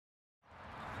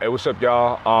Hey, what's up,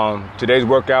 y'all? Today's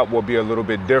workout will be a little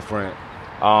bit different.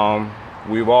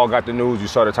 We've all got the news. You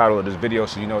saw the title of this video,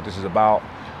 so you know what this is about.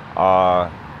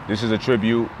 This is a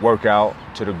tribute workout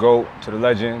to the GOAT, to the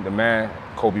legend, the man,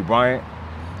 Kobe Bryant.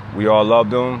 We all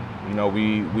loved him. You know,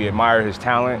 we admire his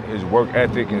talent, his work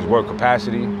ethic, his work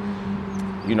capacity.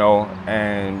 You know,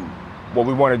 and what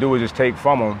we want to do is just take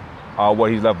from him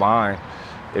what he's left behind.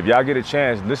 If y'all get a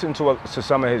chance, listen to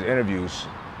some of his interviews.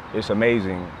 It's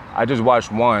amazing. I just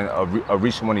watched one, a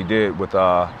recent one he did with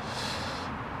London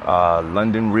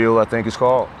Real, I think it's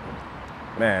called.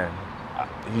 Man,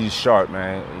 he's sharp,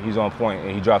 man. He's on point,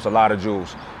 and he drops a lot of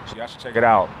jewels. So y'all should check it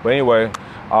out. But anyway,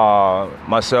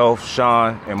 myself,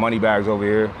 Sean, and Moneybags over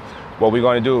here, what we're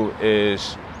gonna do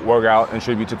is work out in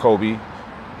tribute to Kobe.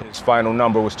 His final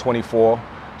number was 24,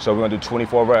 so we're gonna do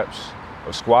 24 reps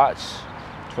of squats,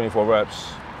 24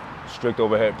 reps strict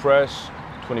overhead press,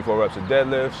 24 reps of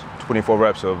deadlifts, 24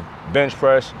 reps of bench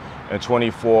press, and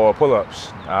 24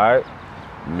 pull-ups, all right?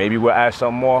 Maybe we'll add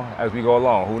something more as we go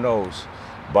along, who knows?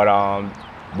 But I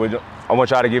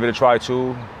want y'all to give it a try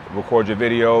too. Record your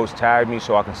videos, tag me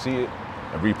so I can see it,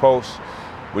 and repost.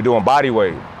 We're doing body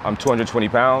weight. I'm 220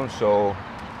 pounds, so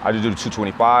I just do the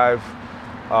 225.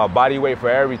 Body weight for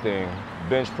everything,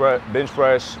 bench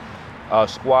press,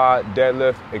 squat,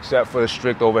 deadlift, except for the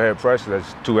strict overhead press,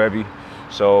 that's too heavy.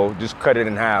 So just cut it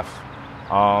in half.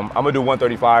 I'm gonna do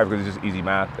 135 because it's just easy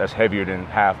math. That's heavier than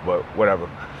half, but whatever.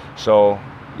 So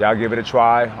y'all give it a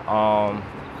try.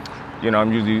 You know,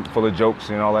 I'm usually full of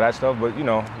jokes and all of that stuff, but you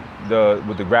know,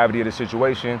 with the gravity of the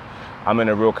situation, I'm in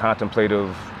a real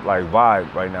contemplative like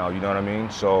vibe right now, you know what I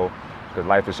mean? So, because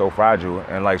life is so fragile.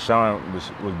 And like Sean was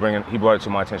bringing, he brought it to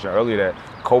my attention earlier that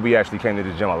Kobe actually came to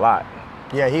the gym a lot.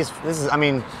 Yeah, he lives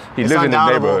in the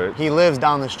neighborhood. He lives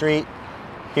down the street.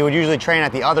 He would usually train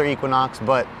at the other Equinox,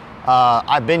 but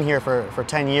I've been here for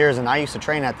 10 years, and I used to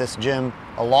train at this gym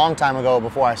a long time ago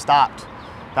before I stopped,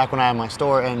 back when I had my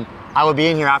store. And I would be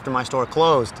in here after my store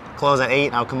closed at 8,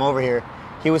 and I would come over here.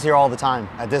 He was here all the time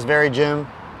at this very gym,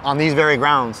 on these very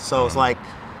grounds. So it's like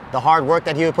the hard work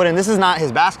that he would put in. This is not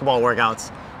his basketball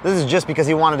workouts. This is just because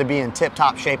he wanted to be in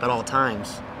tip-top shape at all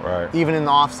times. Right. Even in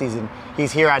the off season,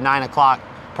 he's here at 9 o'clock,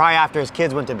 probably after his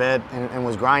kids went to bed, and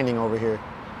was grinding over here.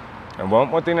 And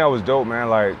one thing that was dope, man,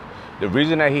 like the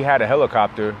reason that he had a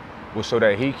helicopter was so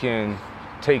that he can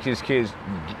take his kids,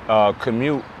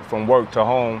 commute from work to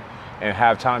home and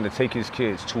have time to take his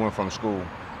kids to and from school,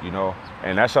 you know?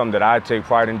 And that's something that I take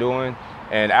pride in doing.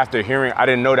 And after hearing, I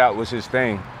didn't know that was his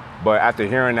thing, but after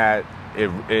hearing that,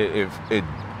 it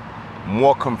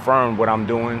more confirmed what I'm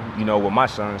doing, you know, with my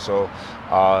son. So,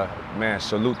 man,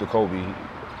 salute to Kobe.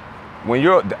 When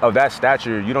you're of that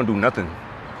stature, you don't do nothing.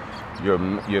 Your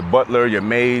butler, your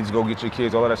maids, go get your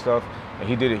kids, all of that stuff. And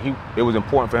he did it. It was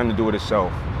important for him to do it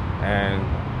himself. And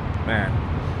man,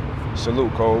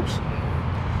 salute, Cobes.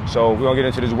 So we're gonna get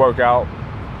into this workout.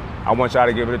 I want y'all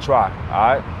to give it a try.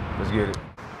 All right, let's get it.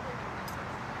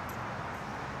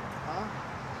 Huh?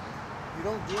 You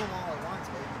don't do them all at once,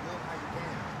 baby. You do them how you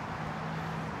can.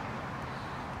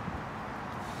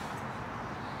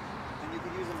 And you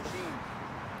can use a machine.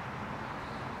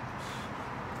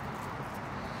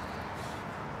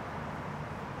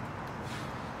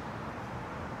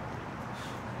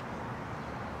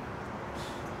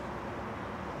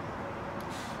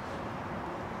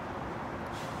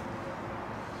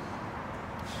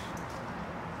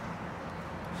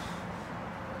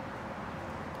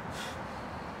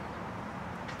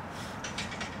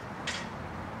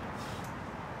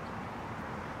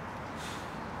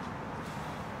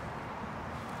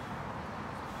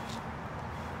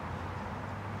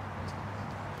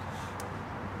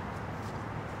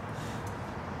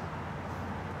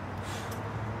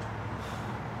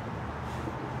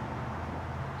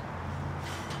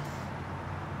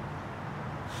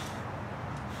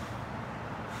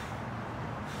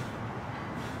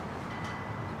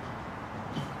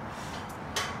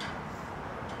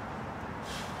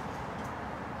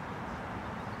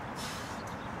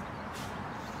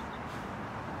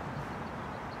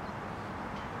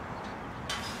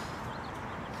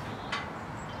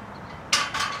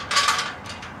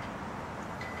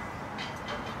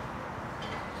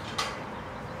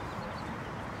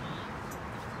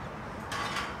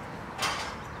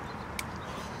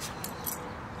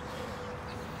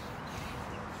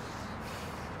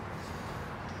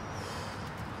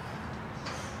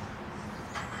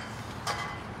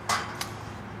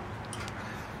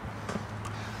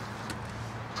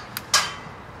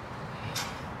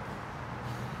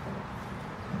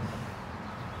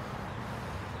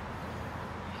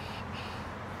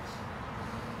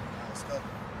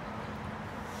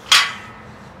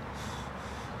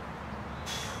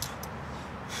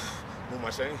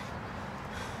 much, ain't it?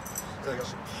 There you go.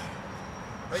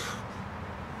 Right.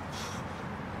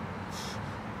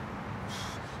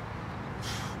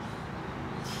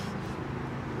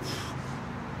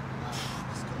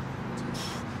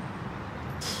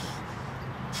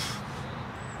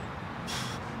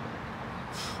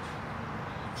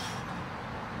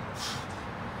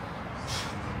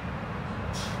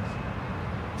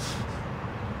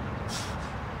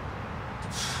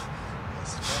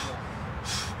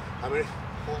 How many?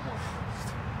 4 more.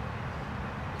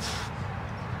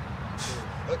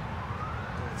 Good.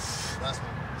 Last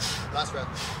one. Last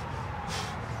breath.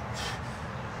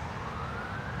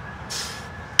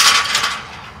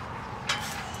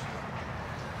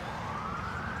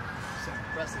 Setting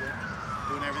precedent.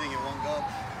 Doing everything in one go.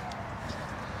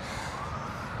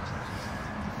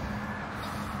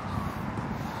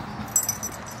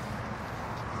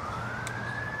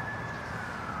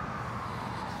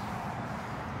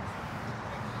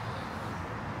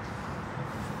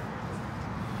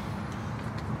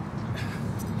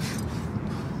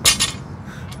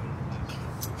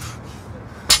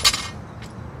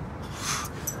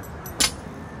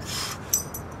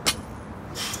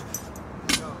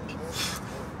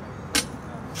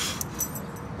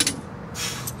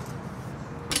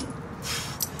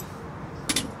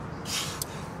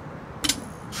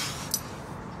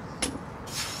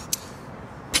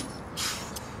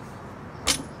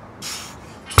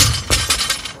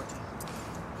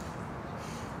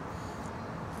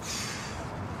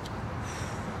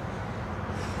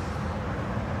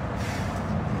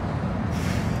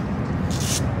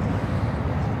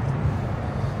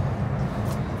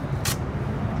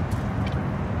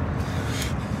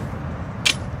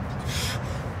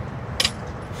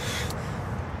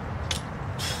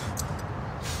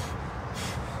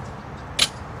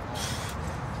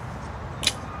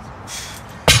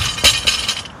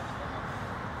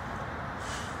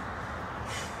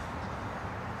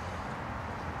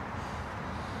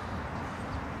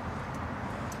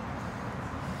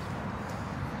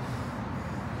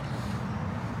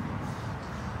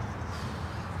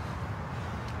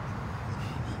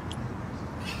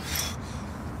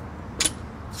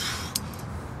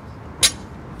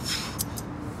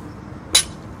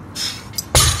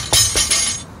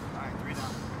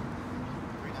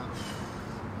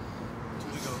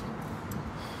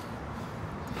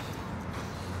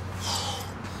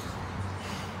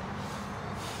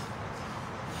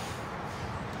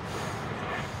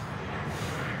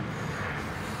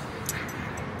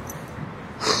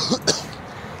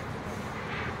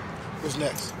 What's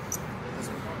next?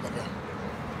 Okay.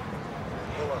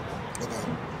 Okay.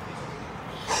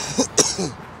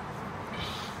 You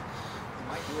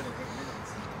might do it in 8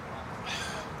 minutes.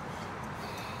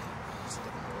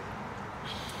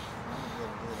 I'm gonna be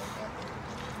able to do it like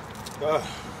that.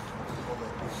 Hold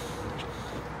it.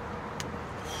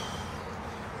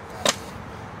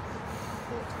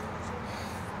 Pull it through.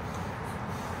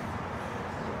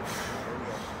 There we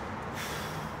go.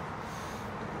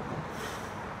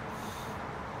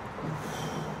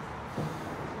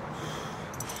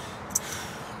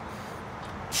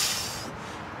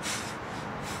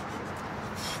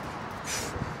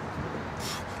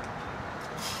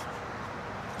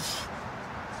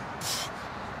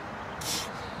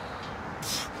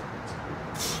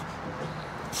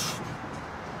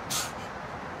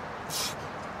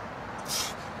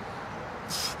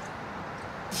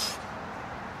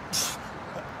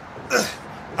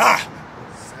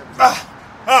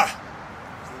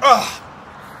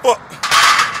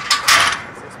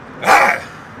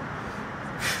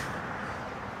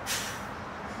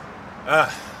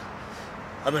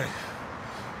 I mean,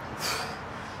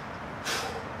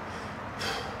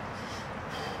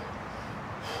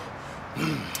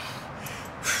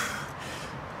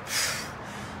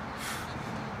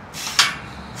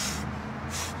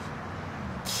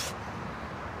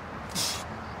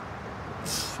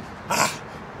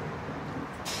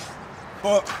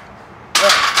 All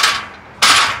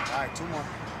right, 2 more.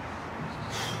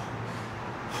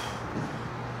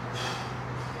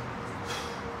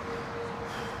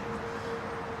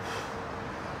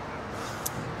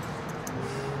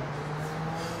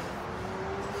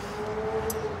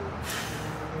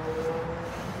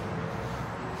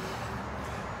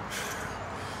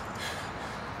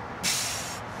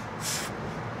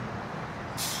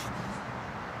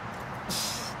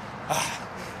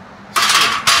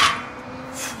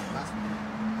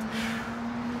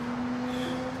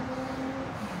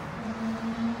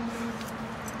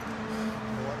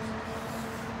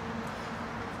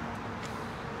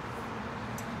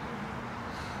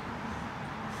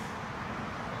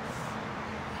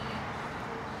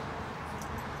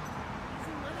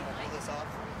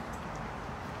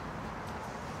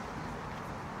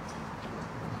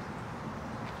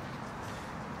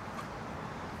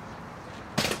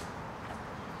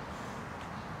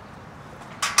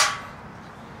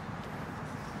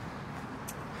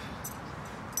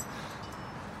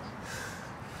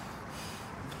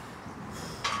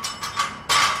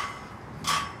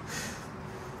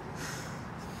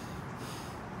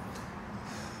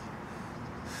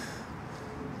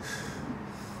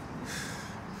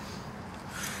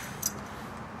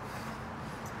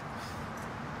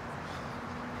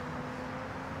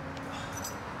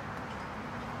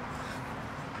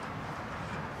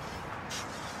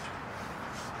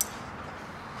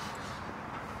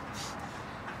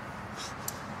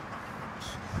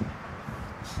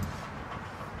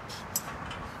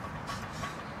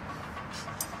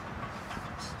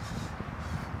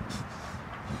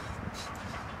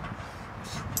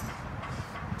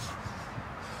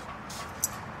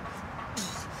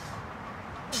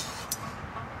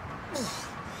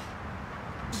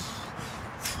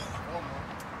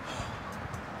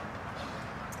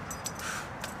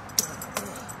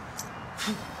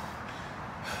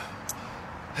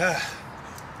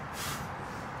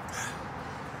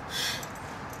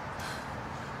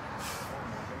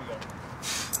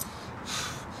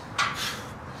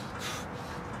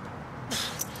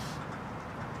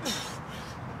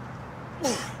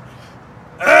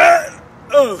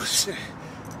 Oh shit.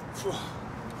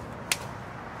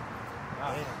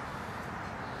 That's it.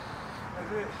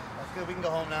 That's good. We can go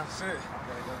home now. That's it.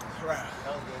 That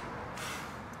was good.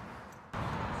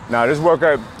 Now, this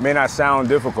workout may not sound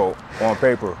difficult on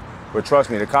paper, but trust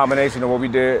me, the combination of what we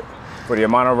did for the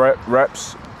amount of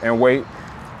reps and weight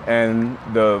and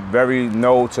the very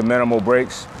no to minimal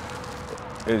breaks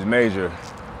is major.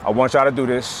 I want y'all to do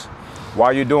this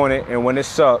while you're doing it, and when it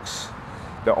sucks,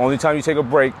 the only time you take a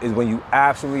break is when you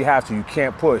absolutely have to. You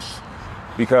can't push,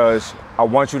 because I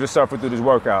want you to suffer through this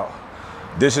workout.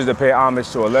 This is to pay homage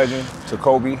to a legend, to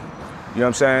Kobe, you know what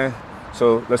I'm saying?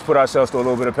 So let's put ourselves through a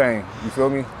little bit of pain, you feel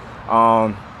me?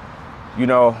 You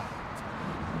know,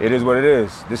 it is what it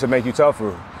is. This will make you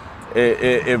tougher.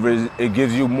 It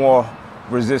gives you more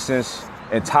resistance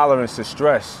and tolerance to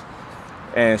stress.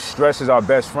 And stress is our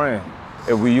best friend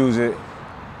if we use it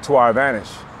to our advantage.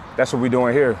 That's what we're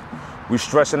doing here. We're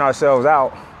stressing ourselves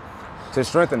out to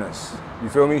strengthen us, you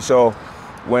feel me? So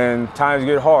when times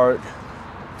get hard,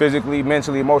 physically,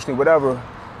 mentally, emotionally, whatever,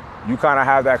 you kind of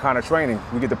have that kind of training.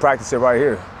 We get to practice it right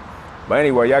here. But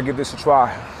anyway, y'all give this a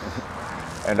try.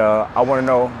 And I want to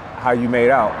know how you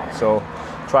made out. So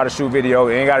try to shoot video.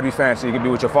 It ain't got to be fancy. You can do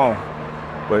it with your phone.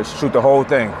 But shoot the whole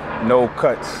thing. No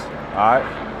cuts. All right?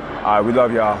 All right, we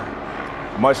love y'all.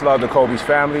 Much love to Kobe's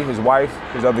family, his wife,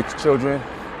 his other children.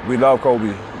 We love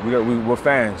Kobe. We're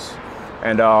fans.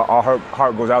 And our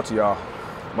heart goes out to y'all.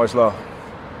 Much love.